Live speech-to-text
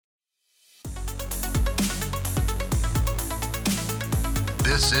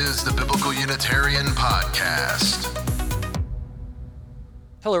This is the Biblical Unitarian Podcast.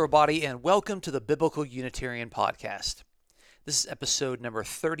 Hello, everybody, and welcome to the Biblical Unitarian Podcast. This is episode number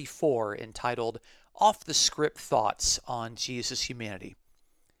 34, entitled Off the Script Thoughts on Jesus' Humanity.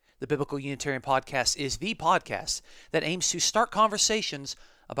 The Biblical Unitarian Podcast is the podcast that aims to start conversations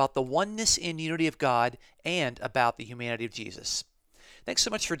about the oneness and unity of God and about the humanity of Jesus. Thanks so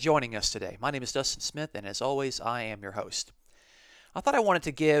much for joining us today. My name is Dustin Smith, and as always, I am your host. I thought I wanted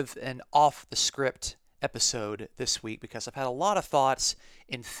to give an off-the-script episode this week because I've had a lot of thoughts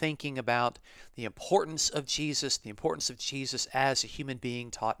in thinking about the importance of Jesus as a human being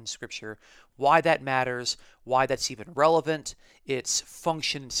taught in Scripture, why that matters, why that's even relevant, its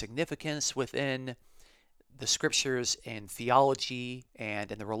function and significance within the Scriptures and theology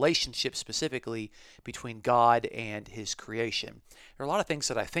and in the relationship specifically between God and His creation. There are a lot of things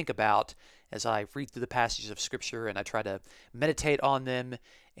that I think about as I read through the passages of Scripture and I try to meditate on them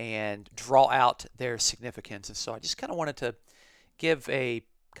and draw out their significance. And so I just kind of wanted to give a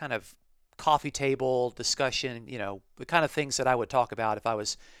kind of coffee table discussion, the kind of things that I would talk about if I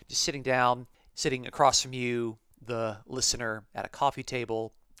was just sitting across from you, the listener, at a coffee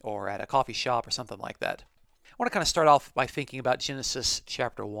table or at a coffee shop or something like that. I want to kind of start off by thinking about Genesis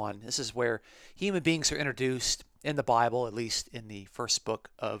chapter 1. This is where human beings are introduced in the Bible, at least in the first book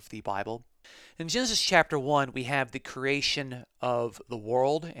of the Bible. In Genesis chapter 1, we have the creation of the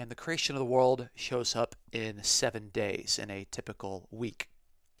world, and the creation of the world shows up in 7 days in a typical week.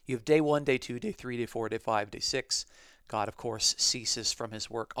 You have day 1, day 2, day 3, day 4, day 5, day 6. God, of course, ceases from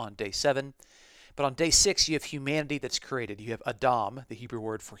his work on day 7. But on day 6, you have humanity that's created. You have Adam, the Hebrew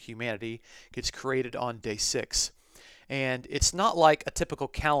word for humanity, gets created on day 6. And it's not like a typical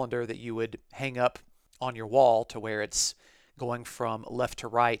calendar that you would hang up on your wall to where it's going from left to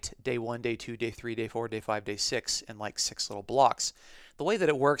right, day 1, day 2, day 3, day 4, day 5, day 6, in like 6 little blocks. The way that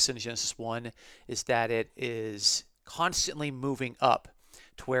it works in Genesis 1 is that it is constantly moving up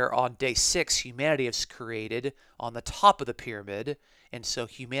to where on day 6, humanity is created on the top of the pyramid, and so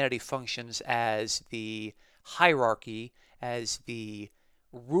humanity functions as the hierarchy, as the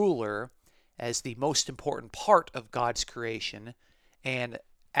ruler, as the most important part of God's creation, and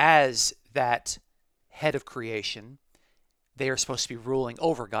as that head of creation, they are supposed to be ruling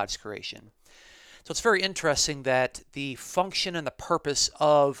over God's creation. So it's very interesting that the function and the purpose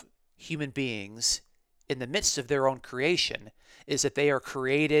of human beings in the midst of their own creation is that they are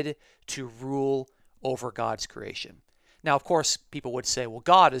created to rule over God's creation. Now, of course, people would say, well,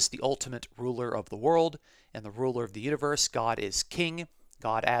 God is the ultimate ruler of the world and the ruler of the universe. God is king.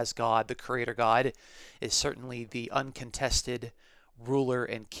 God as God, the creator God, is certainly the uncontested ruler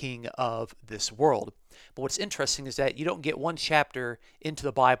and king of this world. But what's interesting is that you don't get one chapter into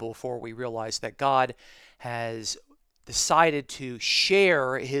the Bible before we realize that God has decided to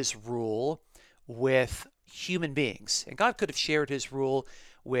share his rule with human beings. And God could have shared his rule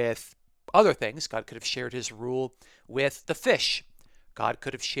with other things. God could have shared his rule with the fish. God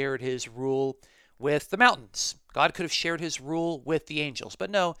could have shared his rule with the mountains. God could have shared his rule with the angels. But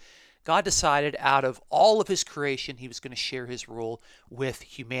no, God decided out of all of his creation, he was going to share his rule with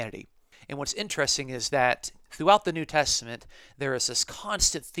humanity. And what's interesting is that throughout the New Testament, there is this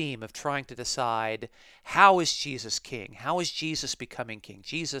constant theme of trying to decide, how is Jesus king? How is Jesus becoming king?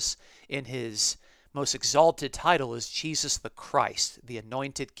 Jesus, in his most exalted title, is Jesus the Christ, the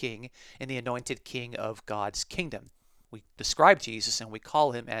anointed king, and the anointed king of God's kingdom. We describe Jesus and we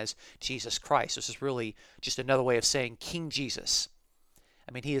call him as Jesus Christ. This is really just another way of saying King Jesus.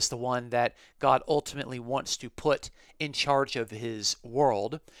 I mean, he is the one that God ultimately wants to put in charge of his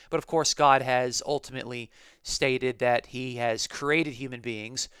world. But of course, God has ultimately stated that he has created human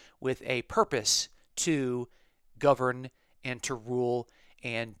beings with a purpose to govern and to rule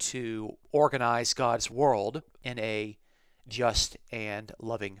and to organize God's world in a just and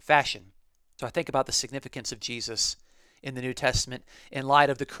loving fashion. So I think about the significance of Jesus in the New Testament in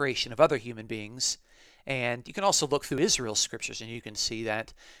light of the creation of other human beings. And you can also look through Israel's scriptures and you can see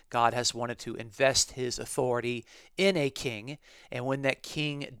that God has wanted to invest his authority in a king. And when that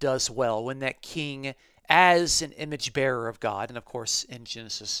king does well, when that king as an image bearer of God, and of course in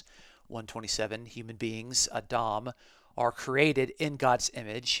Genesis 1:27, human beings, Adam, are created in God's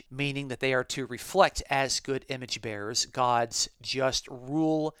image, meaning that they are to reflect as good image bearers God's just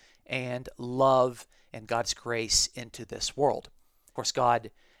rule and love and God's grace into this world. Of course,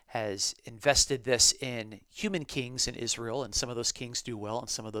 God has invested this in human kings in Israel, and some of those kings do well, and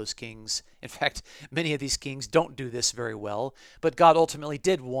some of those kings, in fact, many of these kings don't do this very well, but God ultimately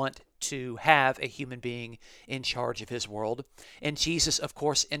did want to have a human being in charge of his world. And Jesus, of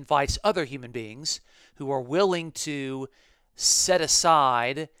course, invites other human beings who are willing to set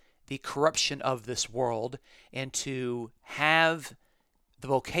aside the corruption of this world and to have the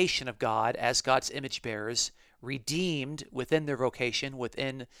vocation of God as God's image bearers redeemed within their vocation,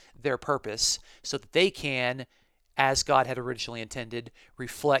 within their purpose, so that they can, as God had originally intended,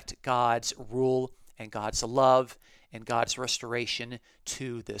 reflect God's rule and God's love and God's restoration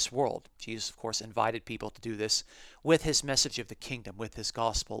to this world. Jesus, of course, invited people to do this with his message of the kingdom, with his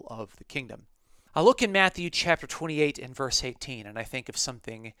gospel of the kingdom. I look in Matthew chapter 28 and verse 18, and I think of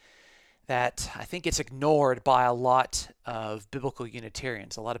something that I think it's ignored by a lot of biblical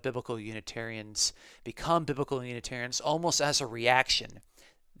Unitarians. A lot of biblical Unitarians become biblical Unitarians almost as a reaction.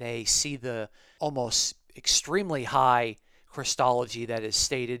 They see the almost extremely high Christology that is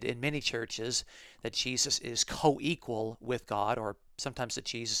stated in many churches, that Jesus is co-equal with God, or sometimes that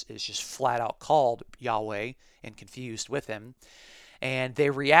Jesus is just flat out called Yahweh and confused with him. And they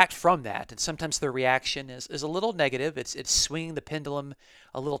react from that, and sometimes their reaction is a little negative. It's swinging the pendulum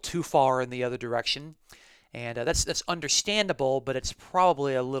a little too far in the other direction, and that's understandable, but it's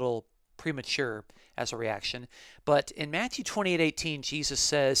probably a little premature as a reaction. But in Matthew 28:18, Jesus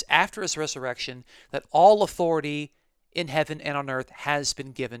says after his resurrection that all authority in heaven and on earth has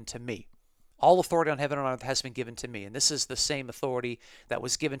been given to me. All authority on heaven and on earth has been given to me, and this is the same authority that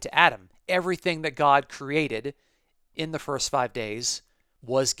was given to Adam. Everything that God created in the first 5 days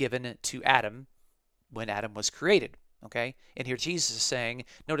was given to Adam when Adam was created. Okay? And here Jesus is saying,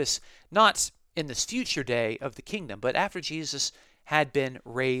 notice, not in this future day of the kingdom, but after Jesus had been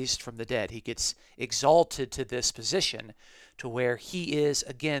raised from the dead, he gets exalted to this position to where he is,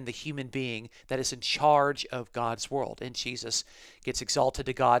 again, the human being that is in charge of God's world. And Jesus gets exalted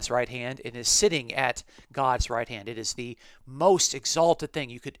to God's right hand and is sitting at God's right hand. It is the most exalted thing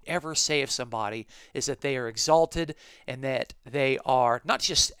you could ever say of somebody, is that they are exalted and that they are not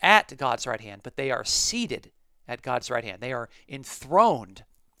just at God's right hand, but they are seated at God's right hand. They are enthroned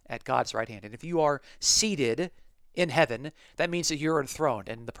at God's right hand. And if you are seated in heaven, that means that you're enthroned,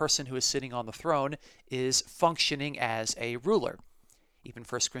 and the person who is sitting on the throne is functioning as a ruler. Even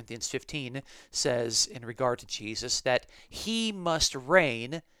 1 Corinthians 15 says in regard to Jesus that he must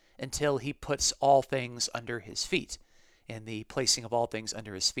reign until he puts all things under his feet. And the placing of all things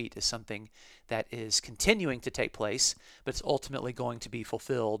under his feet is something that is continuing to take place, but it's ultimately going to be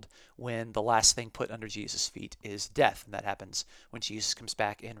fulfilled when the last thing put under Jesus' feet is death. And that happens when Jesus comes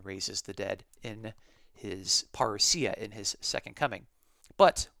back and raises the dead in his parousia, in his second coming.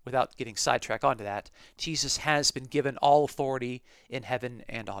 But without getting sidetracked onto that, Jesus has been given all authority in heaven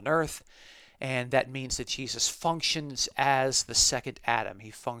and on earth, and that means that Jesus functions as the second Adam. He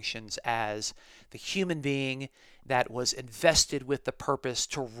functions as the human being that was invested with the purpose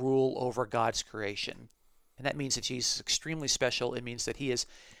to rule over God's creation. And that means that Jesus is extremely special. It means that he is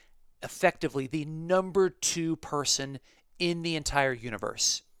effectively the number 2 person in the entire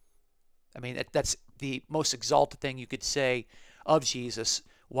universe. I mean, that's the most exalted thing you could say of Jesus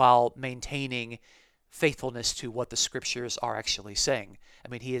while maintaining faithfulness to what the scriptures are actually saying. I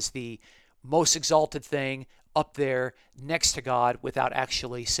mean, he is the most exalted thing up there next to God without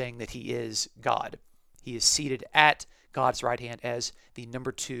actually saying that he is God. He is seated at God's right hand as the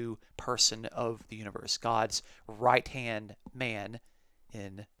number 2 person of the universe, God's right-hand man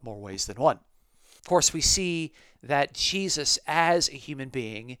in more ways than one. Of course, we see that Jesus as a human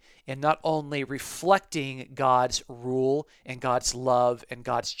being, and not only reflecting God's rule and God's love and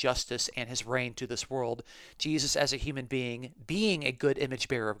God's justice and his reign to this world, Jesus as a human being, being a good image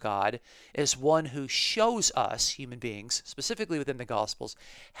bearer of God, is one who shows us, human beings, specifically within the Gospels,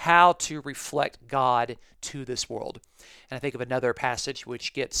 how to reflect God to this world. And I think of another passage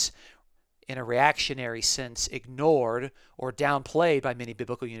which gets, in a reactionary sense, ignored or downplayed by many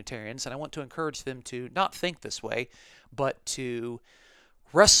biblical Unitarians, and I want to encourage them to not think this way, but to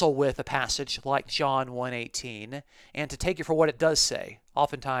wrestle with a passage like John 1:18 and to take it for what it does say.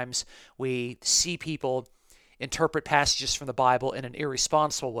 Oftentimes, we see people interpret passages from the Bible in an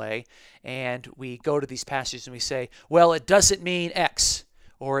irresponsible way, and we go to these passages and we say, well, it doesn't mean X,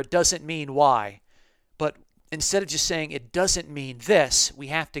 or it doesn't mean Y. But instead of just saying it doesn't mean this, we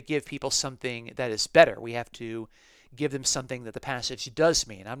have to give people something that is better. We have to give them something that the passage does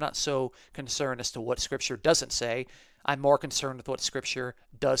mean. I'm not so concerned as to what Scripture doesn't say. I'm more concerned with what Scripture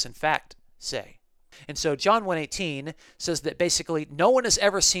does in fact say. And so John 1:18 says that basically no one has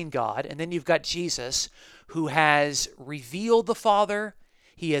ever seen God, and then you've got Jesus who has revealed the Father.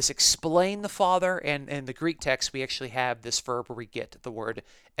 He has explained the Father, and in the Greek text we actually have this verb where we get the word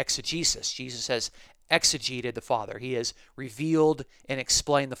exegesis. Jesus has exegeted the Father. He has revealed and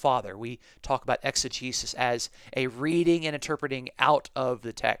explained the Father. We talk about exegesis as a reading and interpreting out of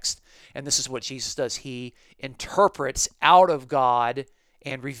the text. And this is what Jesus does. He interprets out of God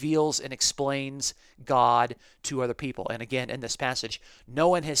and reveals and explains God to other people. And again, in this passage, no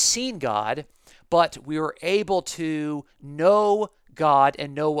one has seen God, but we are able to know God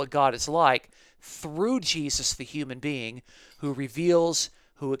and know what God is like through Jesus, the human being, who reveals,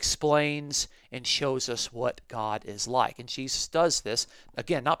 who explains, and shows us what God is like. And Jesus does this,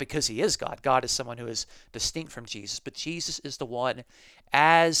 again, not because he is God. God is someone who is distinct from Jesus, but Jesus is the one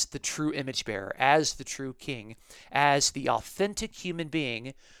as the true image bearer, as the true king, as the authentic human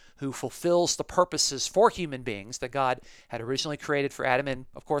being who fulfills the purposes for human beings that God had originally created for Adam, and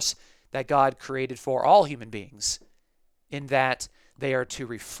of course, that God created for all human beings, in that they are to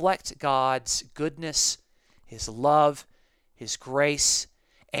reflect God's goodness, his love, his grace,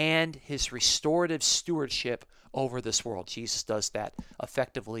 and his restorative stewardship over this world. Jesus does that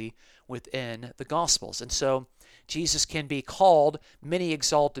effectively within the Gospels. And so Jesus can be called many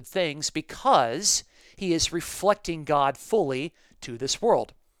exalted things because he is reflecting God fully to this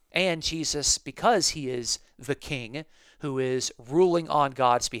world. And Jesus, because he is the king who is ruling on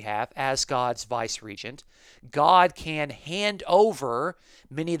God's behalf as God's vice regent, God can hand over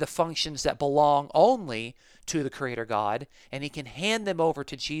many of the functions that belong only to the Creator God, and he can hand them over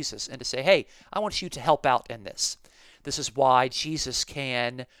to Jesus and to say, hey, I want you to help out in this. This is why Jesus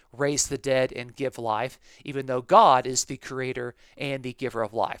can raise the dead and give life, even though God is the creator and the giver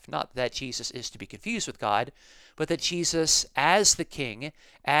of life. Not that Jesus is to be confused with God, but that Jesus, as the king,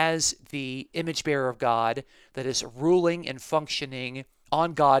 as the image bearer of God, that is ruling and functioning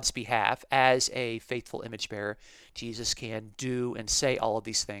on God's behalf as a faithful image bearer, Jesus can do and say all of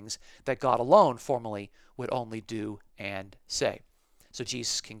these things that God alone formerly would only do and say. So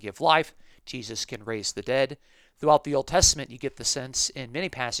Jesus can give life. Jesus can raise the dead. Throughout the Old Testament, you get the sense in many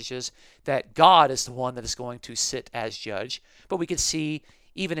passages that God is the one that is going to sit as judge. But we can see,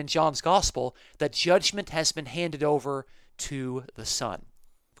 even in John's Gospel, that judgment has been handed over to the Son.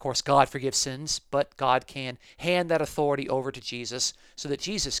 Of course, God forgives sins, but God can hand that authority over to Jesus so that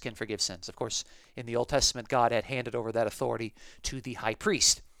Jesus can forgive sins. Of course, in the Old Testament, God had handed over that authority to the high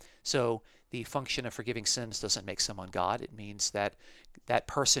priest. So the function of forgiving sins doesn't make someone God. It means that that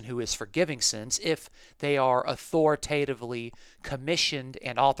person who is forgiving sins, if they are authoritatively commissioned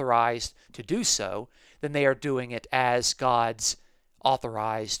and authorized to do so, then they are doing it as God's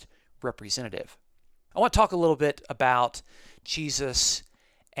authorized representative. I want to talk a little bit about Jesus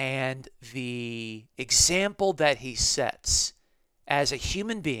and the example that he sets as a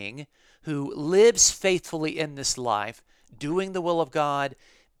human being who lives faithfully in this life, doing the will of God,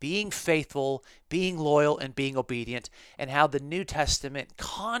 being faithful, being loyal, and being obedient, and how the New Testament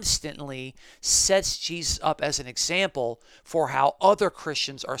constantly sets Jesus up as an example for how other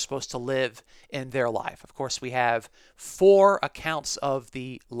Christians are supposed to live in their life. Of course, we have 4 accounts of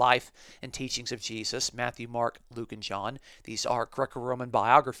the life and teachings of Jesus: Matthew, Mark, Luke, and John. These are Greco-Roman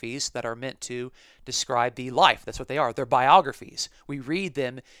biographies that are meant to describe the life. That's what they are. They're biographies. We read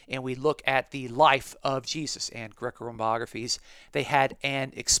them and we look at the life of Jesus. And Greco-Roman biographies, they had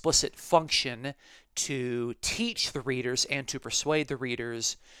an explicit function to teach the readers and to persuade the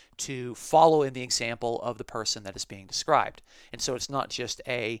readers to follow in the example of the person that is being described. And so it's not just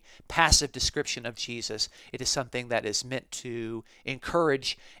a passive description of Jesus. It is something that is meant to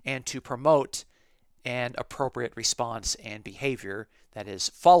encourage and to promote an appropriate response and behavior that is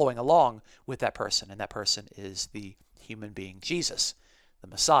following along with that person. And that person is the human being Jesus, the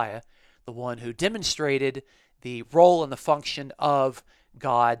Messiah, the one who demonstrated the role and the function of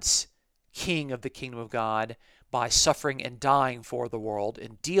God's King of the kingdom of God by suffering and dying for the world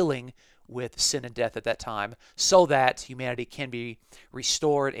and dealing with sin and death at that time, so that humanity can be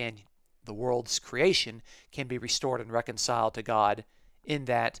restored and the world's creation can be restored and reconciled to God, in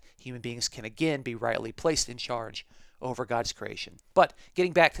that human beings can again be rightly placed in charge over God's creation. But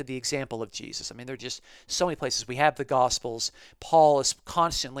getting back to the example of Jesus, I mean, there are just so many places. We have the Gospels. Paul is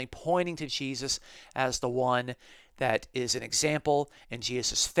constantly pointing to Jesus as the one that is an example, and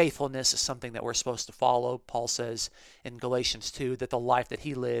Jesus' faithfulness is something that we're supposed to follow. Paul says in Galatians 2 that the life that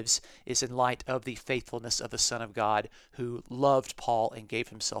he lives is in light of the faithfulness of the Son of God who loved Paul and gave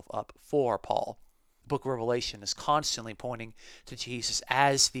himself up for Paul. The book of Revelation is constantly pointing to Jesus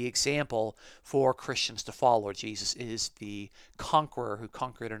as the example for Christians to follow. Jesus is the conqueror who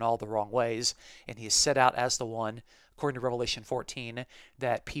conquered in all the wrong ways, and he is set out as the one, according to Revelation 14,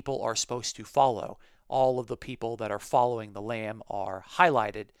 that people are supposed to follow. all of the people that are following the Lamb are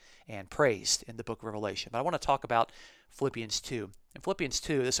highlighted and praised in the book of Revelation. But I want to talk about Philippians 2. In Philippians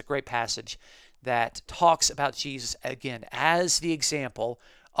 2, this is a great passage that talks about Jesus, again, as the example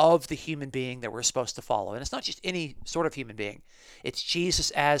of the human being that we're supposed to follow. And it's not just any sort of human being. It's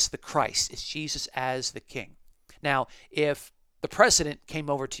Jesus as the Christ. It's Jesus as the King. Now, if the president came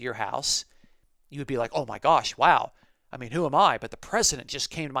over to your house, you would be like, oh my gosh, wow. I mean, who am I? But the president just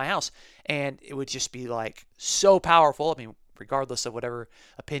came to my house, and it would just be like so powerful. I mean, regardless of whatever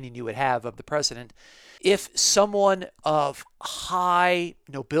opinion you would have of the president. If someone of high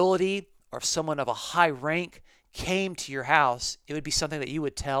nobility or if someone of a high rank came to your house, it would be something that you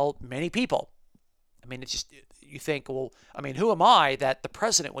would tell many people. I mean, it's just, you think, well, I mean, who am I that the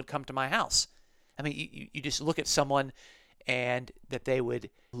president would come to my house? I mean, you just look at someone and that they would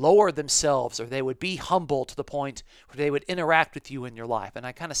lower themselves or they would be humble to the point where they would interact with you in your life. And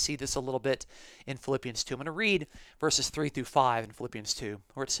I kind of see this a little bit in Philippians 2. I'm going to read verses 3 through 5 in Philippians 2,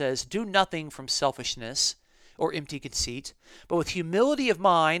 where it says, "Do nothing from selfishness or empty conceit, but with humility of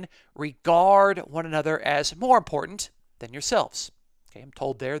mind regard one another as more important than yourselves." Okay, I'm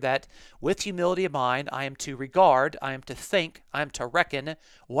told there that with humility of mind, I am to regard, I am to think, I am to reckon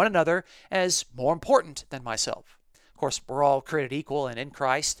one another as more important than myself. Of course, we're all created equal, and in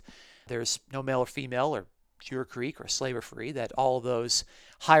Christ, there's no male or female or Jew or Greek or slave or free, that all of those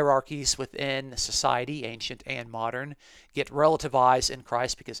hierarchies within society, ancient and modern, get relativized in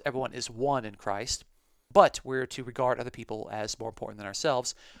Christ because everyone is one in Christ. But we're to regard other people as more important than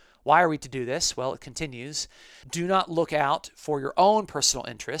ourselves. Why are we to do this? Well, it continues. "Do not look out for your own personal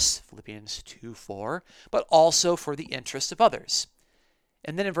interests," Philippians 2:4, "but also for the interests of others."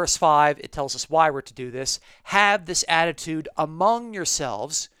 And then in verse 5, it tells us why we're to do this. "Have this attitude among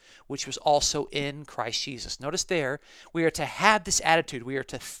yourselves, which was also in Christ Jesus." Notice there, we are to have this attitude. We are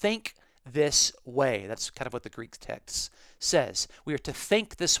to think this way. That's kind of what the Greek text says. We are to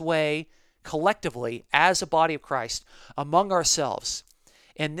think this way collectively as a body of Christ among ourselves.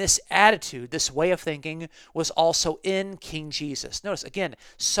 And this attitude, this way of thinking, was also in King Jesus. Notice, again,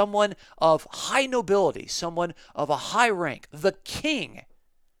 someone of high nobility, someone of a high rank, the king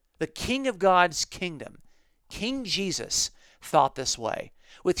of God's kingdom. King Jesus thought this way.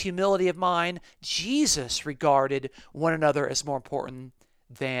 With humility of mind, Jesus regarded one another as more important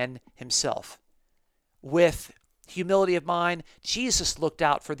than himself. With humility of mind, Jesus looked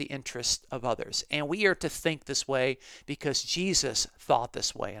out for the interest of others. And we are to think this way because Jesus thought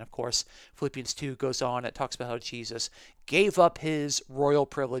this way. And of course, Philippians 2 goes on. It talks about how Jesus gave up his royal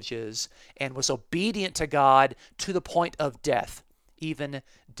privileges and was obedient to God to the point of death, even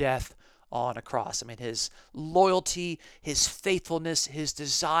death on a cross. I mean, his loyalty, his faithfulness, his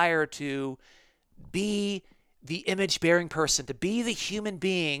desire to be the image-bearing person, to be the human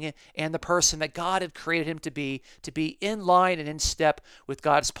being and the person that God had created him to be in line and in step with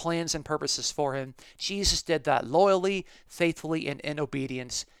God's plans and purposes for him. Jesus did that loyally, faithfully, and in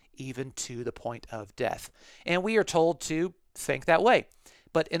obedience, even to the point of death. And we are told to think that way,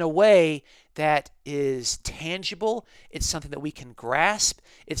 but in a way that is tangible. It's something that we can grasp.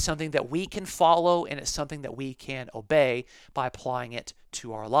 It's something that we can follow, and it's something that we can obey by applying it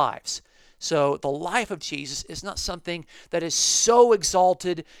to our lives. So the life of Jesus is not something that is so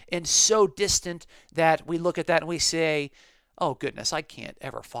exalted and so distant that we look at that and we say, oh goodness, I can't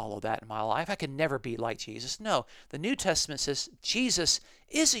ever follow that in my life. I can never be like Jesus. No, the New Testament says Jesus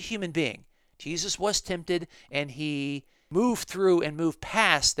is a human being. Jesus was tempted, and he moved through and moved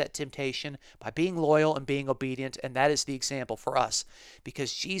past that temptation by being loyal and being obedient, and that is the example for us,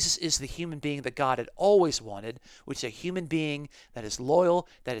 because Jesus is the human being that God had always wanted, which is a human being that is loyal,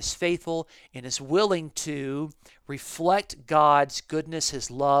 that is faithful, and is willing to reflect God's goodness,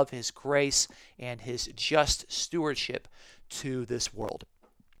 his love, his grace, and his just stewardship to this world.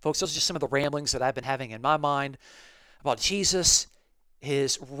 Folks, those are just some of the ramblings that I've been having in my mind about Jesus,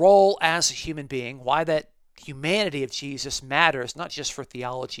 his role as a human being, why that humanity of Jesus matters, not just for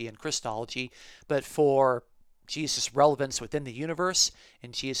theology and Christology, but for Jesus' relevance within the universe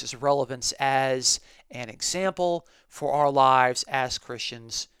and Jesus' relevance as an example for our lives as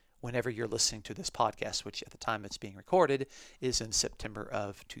Christians whenever you're listening to this podcast, which at the time it's being recorded is in September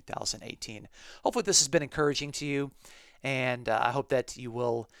of 2018. Hopefully this has been encouraging to you, and I hope that you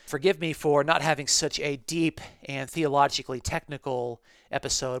will forgive me for not having such a deep and theologically technical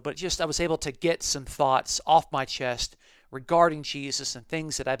episode, but just I was able to get some thoughts off my chest regarding Jesus and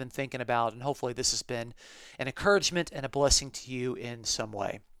things that I've been thinking about, and hopefully this has been an encouragement and a blessing to you in some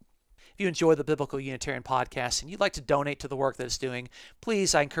way. If you enjoy the Biblical Unitarian Podcast and you'd like to donate to the work that it's doing,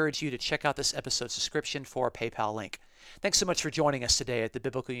 please, I encourage you to check out this episode's description for a PayPal link. Thanks so much for joining us today at the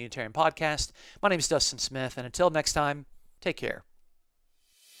Biblical Unitarian Podcast. My name is Dustin Smith, and until next time, take care.